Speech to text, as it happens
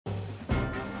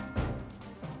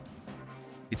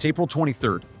It's April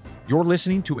 23rd. You're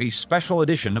listening to a special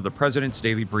edition of the President's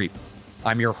Daily Brief.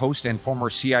 I'm your host and former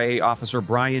CIA officer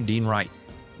Brian Dean Wright.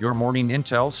 Your morning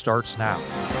intel starts now.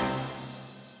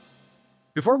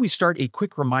 Before we start, a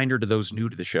quick reminder to those new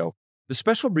to the show. The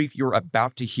special brief you're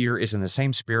about to hear is in the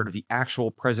same spirit of the actual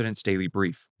President's Daily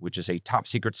Brief, which is a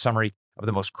top-secret summary of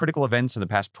the most critical events in the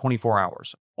past 24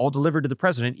 hours, all delivered to the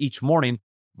President each morning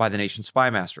by the nation's spy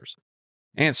masters.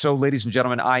 And so, ladies and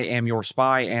gentlemen, I am your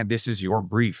spy, and this is your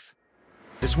brief.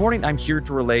 This morning, I'm here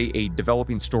to relay a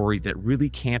developing story that really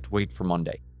can't wait for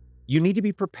Monday. You need to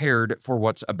be prepared for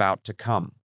what's about to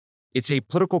come. It's a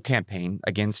political campaign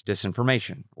against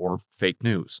disinformation, or fake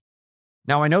news.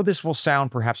 Now, I know this will sound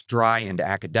perhaps dry and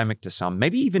academic to some,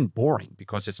 maybe even boring,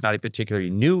 because it's not a particularly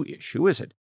new issue, is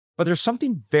it? But there's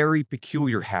something very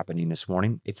peculiar happening this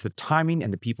morning. It's the timing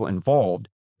and the people involved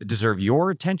that deserve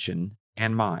your attention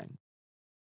and mine.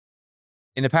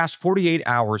 In the past 48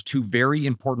 hours, two very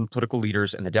important political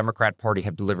leaders in the Democrat Party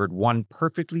have delivered one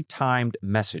perfectly timed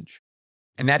message,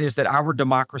 and that is that our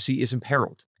democracy is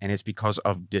imperiled, and it's because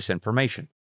of disinformation.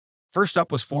 First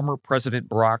up was former President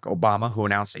Barack Obama, who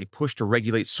announced a push to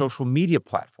regulate social media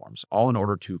platforms, all in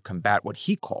order to combat what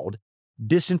he called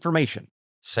disinformation,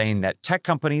 saying that tech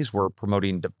companies were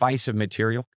promoting divisive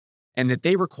material and that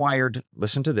they required,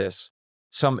 listen to this,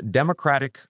 some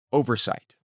democratic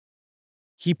oversight.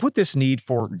 He put this need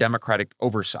for democratic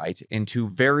oversight into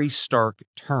very stark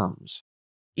terms.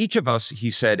 Each of us,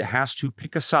 he said, has to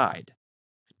pick a side.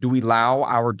 Do we allow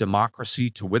our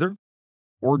democracy to wither,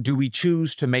 or do we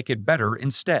choose to make it better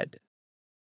instead?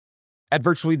 At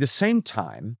virtually the same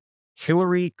time,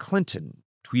 Hillary Clinton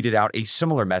tweeted out a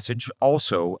similar message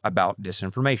also about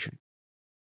disinformation.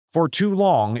 For too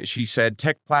long, she said,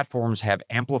 tech platforms have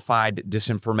amplified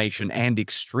disinformation and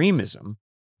extremism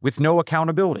with no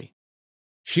accountability.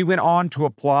 She went on to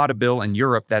applaud a bill in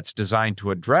Europe that's designed to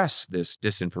address this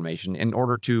disinformation in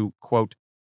order to, quote,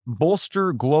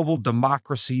 bolster global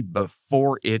democracy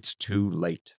before it's too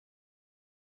late.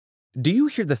 Do you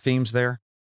hear the themes there?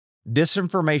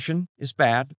 Disinformation is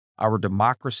bad, our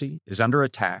democracy is under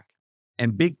attack,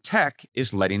 and big tech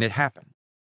is letting it happen.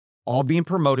 All being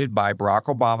promoted by Barack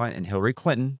Obama and Hillary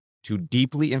Clinton, two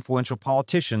deeply influential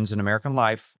politicians in American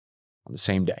life, on the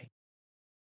same day.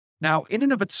 Now, in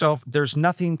and of itself, there's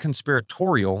nothing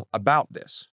conspiratorial about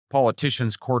this.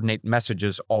 Politicians coordinate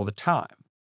messages all the time.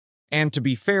 And to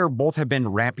be fair, both have been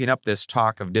ramping up this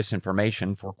talk of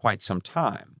disinformation for quite some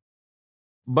time.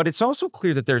 But it's also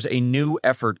clear that there's a new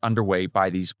effort underway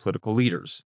by these political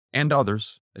leaders, and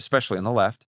others, especially on the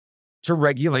left, to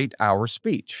regulate our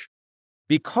speech.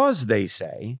 Because, they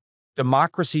say,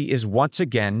 democracy is once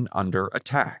again under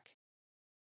attack.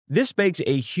 This begs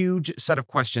a huge set of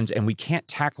questions, and we can't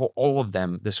tackle all of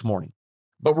them this morning.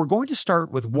 But we're going to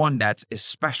start with one that's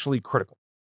especially critical,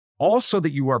 also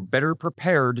that you are better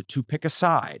prepared to pick a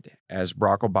side, as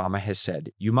Barack Obama has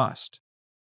said you must.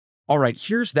 All right,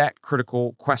 here's that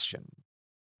critical question.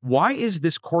 Why is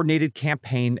this coordinated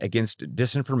campaign against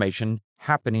disinformation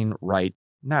happening right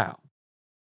now?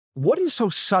 What is so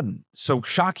sudden, so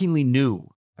shockingly new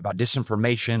about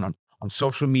disinformation on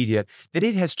social media that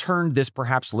it has turned this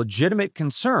perhaps legitimate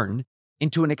concern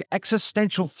into an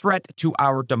existential threat to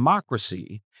our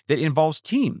democracy that involves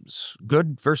teams,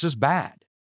 good versus bad?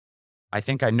 I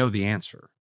think I know the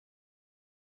answer.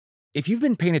 If you've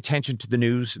been paying attention to the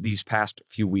news these past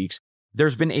few weeks,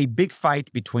 there's been a big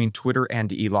fight between Twitter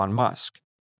and Elon Musk.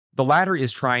 The latter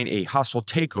is trying a hostile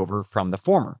takeover from the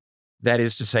former. That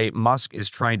is to say, Musk is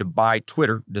trying to buy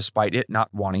Twitter despite it not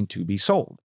wanting to be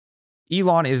sold.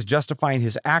 Elon is justifying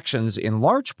his actions in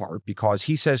large part because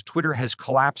he says Twitter has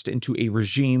collapsed into a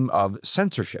regime of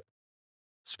censorship.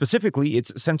 Specifically,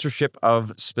 it's censorship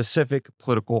of specific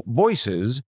political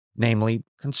voices, namely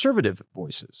conservative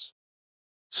voices.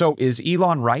 So is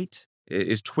Elon right?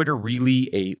 Is Twitter really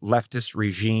a leftist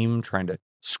regime trying to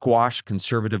squash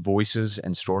conservative voices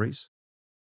and stories?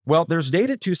 Well, there's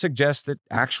data to suggest that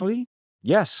actually,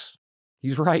 yes,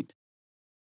 he's right.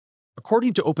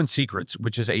 According to Open Secrets,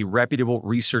 which is a reputable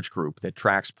research group that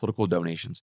tracks political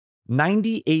donations,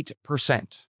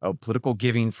 98% of political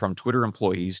giving from Twitter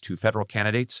employees to federal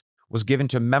candidates was given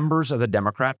to members of the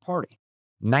Democrat Party.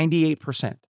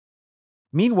 98%.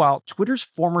 Meanwhile, Twitter's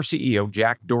former CEO,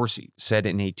 Jack Dorsey, said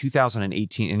in a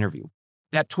 2018 interview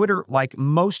that Twitter, like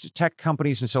most tech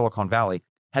companies in Silicon Valley,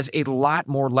 has a lot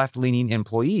more left-leaning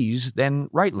employees than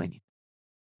right-leaning.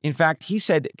 In fact, he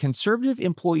said conservative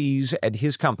employees at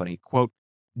his company, quote,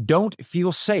 don't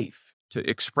feel safe to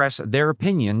express their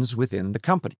opinions within the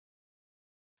company.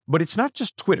 But it's not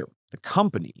just Twitter, the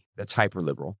company, that's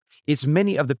hyperliberal. It's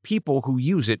many of the people who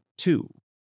use it, too.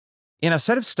 In a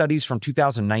set of studies from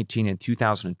 2019 and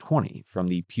 2020 from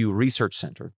the Pew Research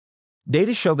Center,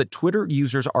 data show that Twitter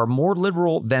users are more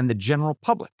liberal than the general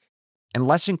public and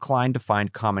less inclined to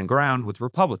find common ground with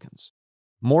Republicans,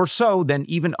 more so than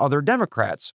even other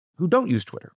Democrats who don't use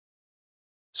Twitter.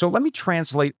 So let me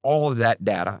translate all of that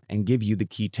data and give you the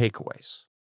key takeaways.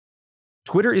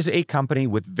 Twitter is a company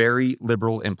with very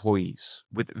liberal employees,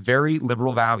 with very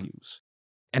liberal values,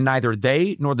 and neither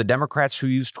they nor the Democrats who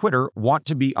use Twitter want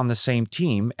to be on the same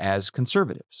team as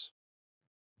conservatives.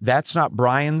 That's not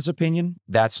Brian's opinion.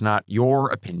 That's not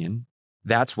your opinion.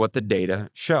 That's what the data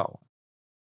show.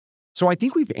 So I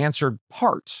think we've answered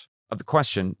part of the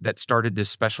question that started this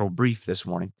special brief this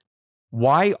morning.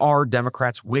 Why are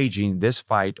Democrats waging this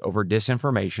fight over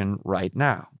disinformation right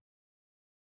now?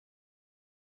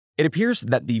 It appears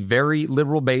that the very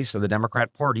liberal base of the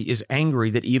Democrat Party is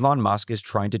angry that Elon Musk is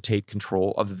trying to take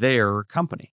control of their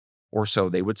company, or so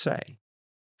they would say.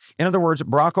 In other words,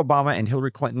 Barack Obama and Hillary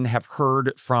Clinton have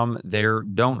heard from their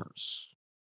donors.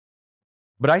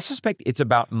 But I suspect it's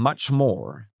about much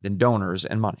more than donors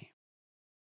and money.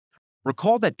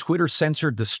 Recall that Twitter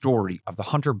censored the story of the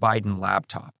Hunter Biden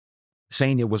laptop,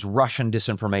 saying it was Russian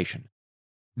disinformation.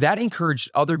 That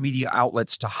encouraged other media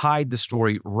outlets to hide the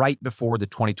story right before the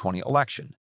 2020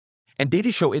 election. And data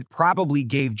show it probably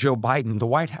gave Joe Biden the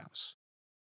White House.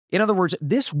 In other words,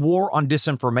 this war on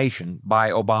disinformation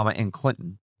by Obama and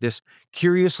Clinton, this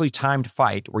curiously timed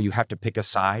fight where you have to pick a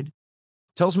side,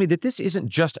 tells me that this isn't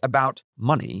just about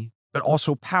money, but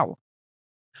also power.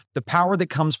 The power that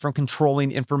comes from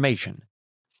controlling information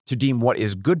to deem what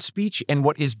is good speech and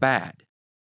what is bad.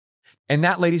 And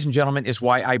that, ladies and gentlemen, is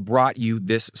why I brought you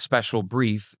this special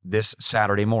brief this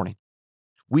Saturday morning.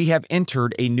 We have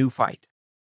entered a new fight,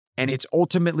 and it's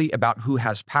ultimately about who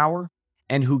has power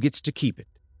and who gets to keep it.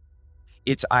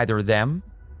 It's either them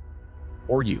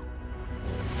or you.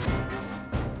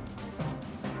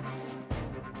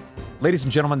 Ladies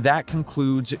and gentlemen, that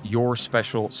concludes your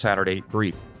special Saturday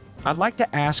brief. I'd like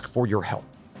to ask for your help.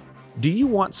 Do you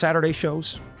want Saturday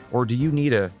shows, or do you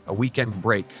need a weekend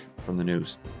break from the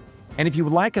news? And if you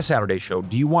would like a Saturday show,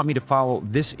 do you want me to follow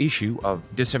this issue of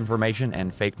disinformation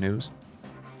and fake news?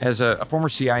 As a former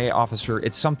CIA officer,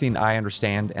 it's something I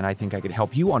understand, and I think I could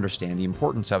help you understand the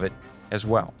importance of it as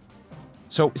well.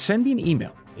 So send me an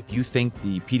email if you think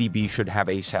the PDB should have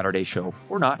a Saturday show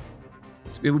or not.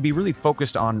 It would be really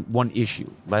focused on one issue,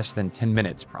 less than 10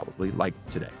 minutes probably, like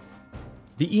today.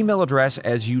 The email address,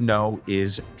 as you know,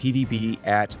 is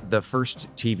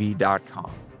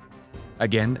pdb@thefirsttv.com.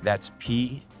 Again, that's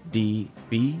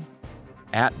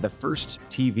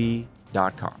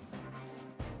pdb@thefirsttv.com.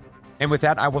 And with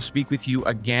that, I will speak with you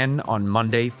again on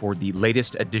Monday for the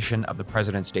latest edition of the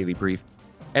President's Daily Brief.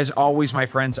 As always, my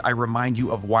friends, I remind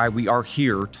you of why we are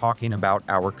here talking about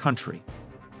our country.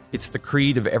 It's the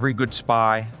creed of every good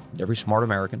spy and every smart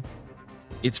American.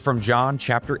 It's from John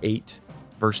chapter 8,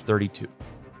 verse 32.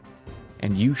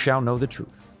 And you shall know the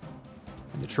truth,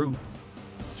 and the truth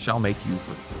shall make you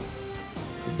free.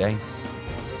 Good day.